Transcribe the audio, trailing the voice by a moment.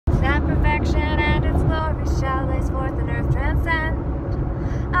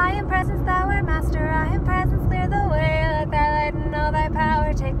presence, thou art master. I am presence, clear the way. Let thy light and all thy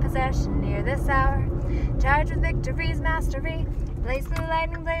power take possession near this hour. Charge with victory's mastery. Blaze the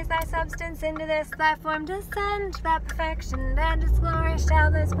lightning, blaze thy substance into this thy form. Descend that perfection, and its glory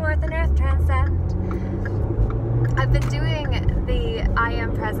shall this forth and earth transcend. I've been doing the I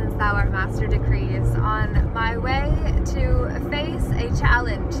am presence, thou art master decrees on my way to face a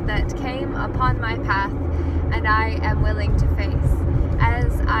challenge that came upon my path, and I am willing to face.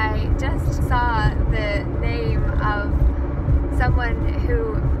 As I just saw the name of someone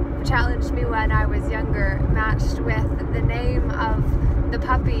who challenged me when I was younger matched with the name of the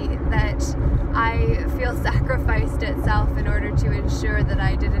puppy that I feel sacrificed itself in order to ensure that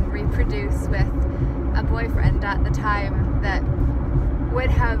I didn't reproduce with a boyfriend at the time that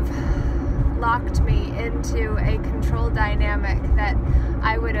would have locked me into a control dynamic that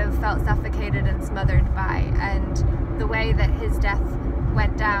I would have felt suffocated and smothered by, and the way that his death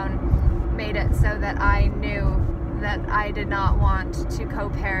went down made it so that I knew that I did not want to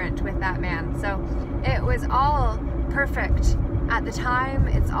co-parent with that man. So it was all perfect at the time,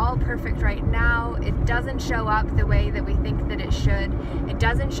 it's all perfect right now. It doesn't show up the way that we think that it should. It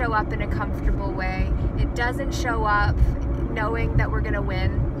doesn't show up in a comfortable way. It doesn't show up knowing that we're gonna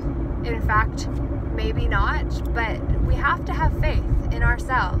win. In fact, maybe not, but we have to have faith in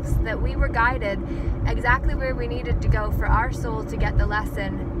ourselves that we were guided exactly where we needed to go for our soul to get the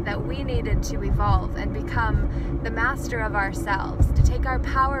lesson that we needed to evolve and become the master of ourselves, to take our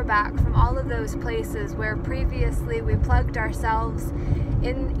power back from all of those places where previously we plugged ourselves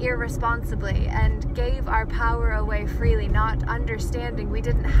in irresponsibly and gave our power away freely, not understanding we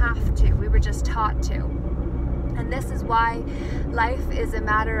didn't have to, we were just taught to. And this is why life is a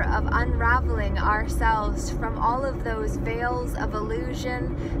matter of unraveling ourselves from all of those veils of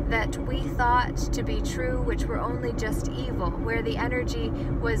illusion that we thought to be true, which were only just evil, where the energy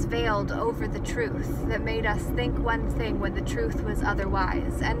was veiled over the truth that made us think one thing when the truth was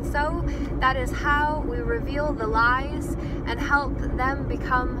otherwise. And so that is how we reveal the lies and help them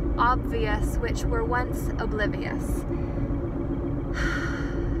become obvious, which were once oblivious.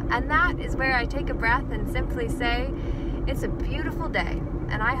 And that is where I take a breath and simply say, it's a beautiful day,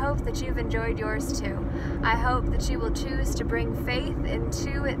 and I hope that you've enjoyed yours too. I hope that you will choose to bring faith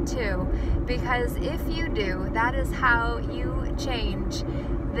into it too, because if you do, that is how you change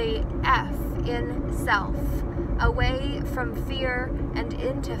the F in self, away from fear and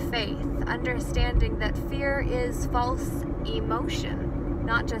into faith, understanding that fear is false emotion,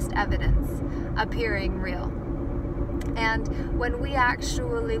 not just evidence appearing real. And when we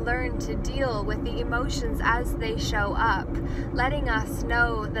actually learn to deal with the emotions as they show up, letting us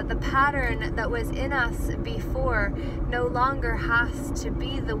know that the pattern that was in us before no longer has to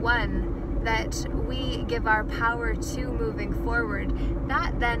be the one that we give our power to moving forward,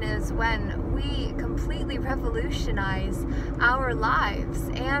 that then is when we completely revolutionize our lives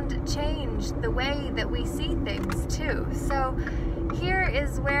and change the way that we see things too. So here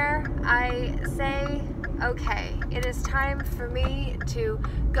is where I say, okay, it is time for me to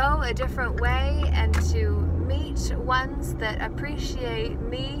go a different way and to meet ones that appreciate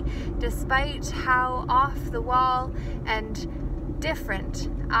me despite how off the wall and different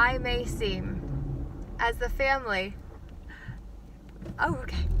I may seem. As the family, oh,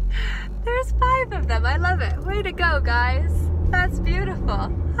 okay, there's 5 of them. I love it. Way to go, guys. That's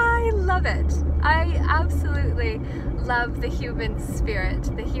beautiful. I love it. I absolutely love the human spirit,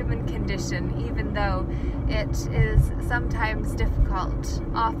 the human condition, even though it is sometimes difficult,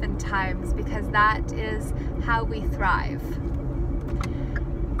 oftentimes, because that is how we thrive.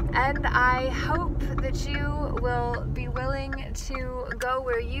 And I hope that you will be willing to go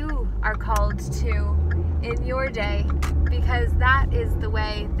where you are called to in your day, because that is the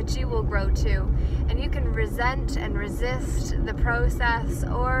way that you will grow to. And you can resent and resist the process,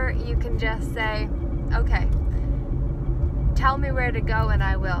 or you can just say, okay, tell me where to go and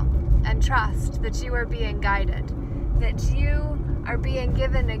I will. And trust that you are being guided, that you are being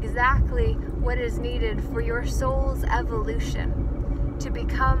given exactly what is needed for your soul's evolution to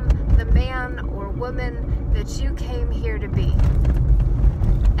become the man or woman that you came here to be.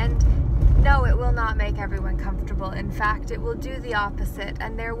 And no, it will not make everyone comfortable. In fact, it will do the opposite,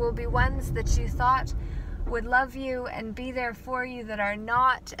 and there will be ones that you thought would love you and be there for you that are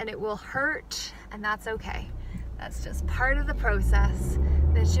not, and it will hurt, and that's okay. That's just part of the process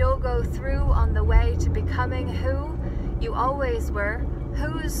that you'll go through on the way to becoming who you always were,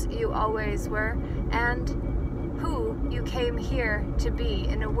 whose you always were, and who you came here to be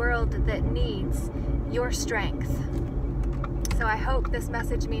in a world that needs your strength. So I hope this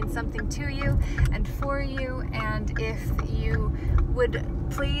message means something to you and for you, and if you would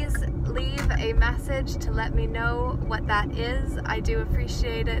please leave a message to let me know what that is, I do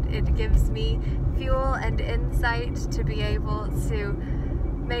appreciate it. It gives me fuel and insight to be able to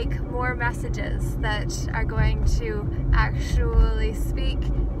make more messages that are going to actually speak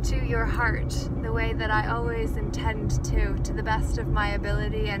to your heart the way that I always intend to the best of my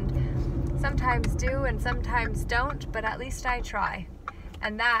ability, and sometimes do and sometimes don't, but at least I try.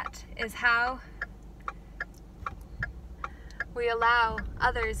 And that is how we allow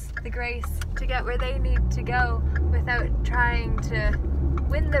others the grace to get where they need to go without trying to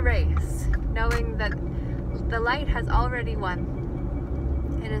win the race, knowing that the light has already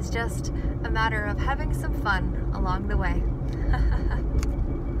won. It is just a matter of having some fun along the way.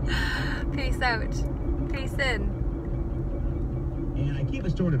 Peace out. Peace in. And I keep a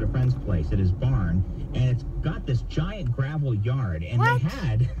store at a friend's place at his barn, and it's got this giant gravel yard. And what? They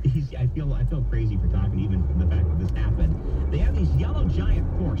had these. I feel crazy for talking, even from the fact that this happened. They have these yellow giant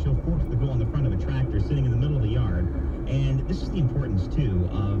forks, forks that go on the front of a tractor, sitting in the middle of the yard. And this is the importance too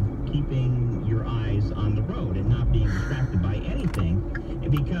of keeping your eyes on the road and not being distracted by anything,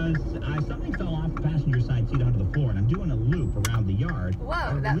 because something fell off the passenger side seat onto the floor, and I'm doing a loop around the yard.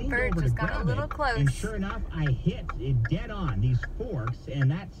 Whoa, that bird just got a little close. And sure enough, I hit it dead on, these forks, and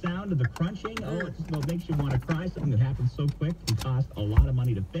that sound of the crunching, it just about makes you want to cry. Something that happens so quick and cost a lot of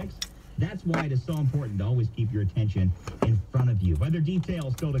money to fix. That's why it is so important to always keep your attention in front of you. Other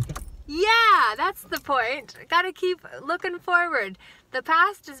details still to come. Yeah, that's the point. Gotta keep looking forward. The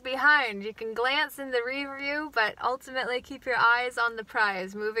past is behind. You can glance in the rear view, but ultimately keep your eyes on the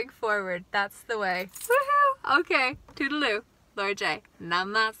prize, moving forward. That's the way. Woohoo! Okay, toodaloo. Laura J.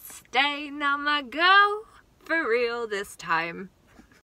 Namaste, nama go. For real this time.